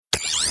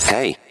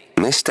Hey,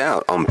 missed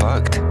out on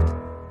Bugged.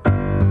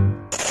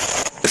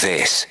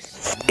 This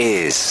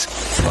is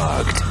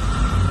Bugged.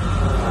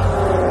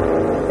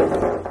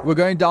 We're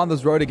going down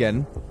this road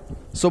again.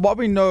 So what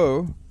we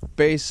know,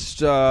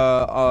 based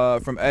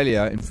from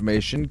earlier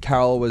information,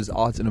 Carol was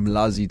out in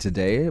Umlazi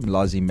today,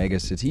 Umlazi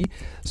megacity.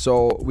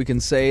 So we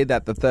can say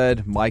that the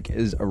third mic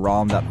is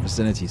around that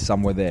vicinity,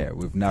 somewhere there.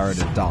 We've narrowed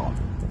it down.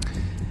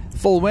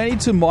 Fulweni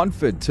to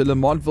Montfort, to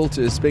Lamontville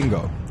to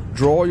Espingo.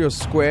 Draw your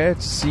square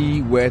to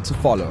see where to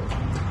follow.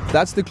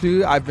 That's the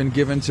clue I've been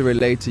given to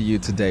relate to you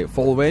today.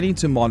 Fulweni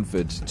to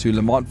Montfort, to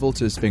Lamontville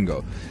to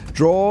Espingo.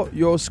 Draw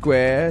your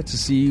square to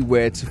see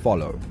where to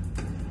follow.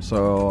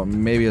 So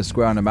maybe a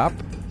square on a map.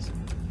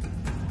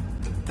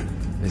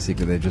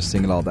 Basically, they just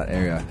single out that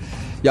area.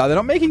 Yeah, they're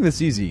not making this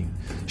easy.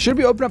 Should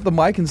we open up the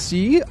mic and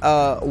see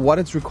what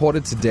it's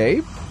recorded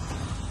today?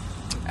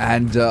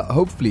 And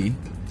hopefully,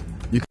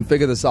 you can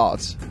figure this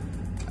out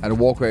and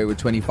walk away with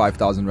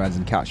 25,000 rands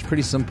in cash.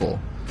 Pretty simple,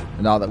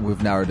 now that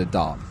we've narrowed it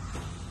down.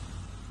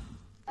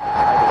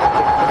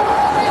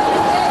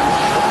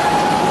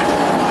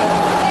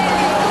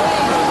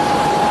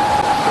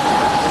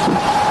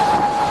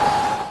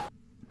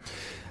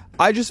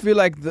 I just feel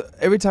like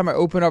every time I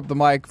open up the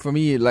mic, for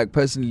me, like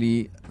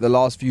personally, the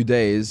last few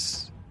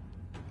days,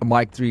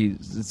 mic 3,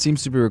 it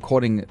seems to be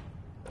recording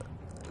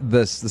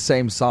the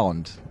same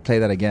sound. Play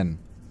that again.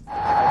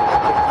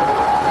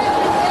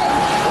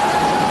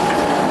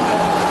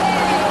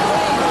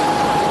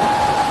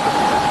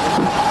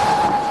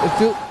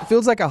 It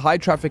feels like a high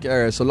traffic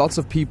area, so lots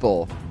of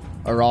people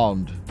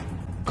around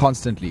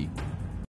constantly.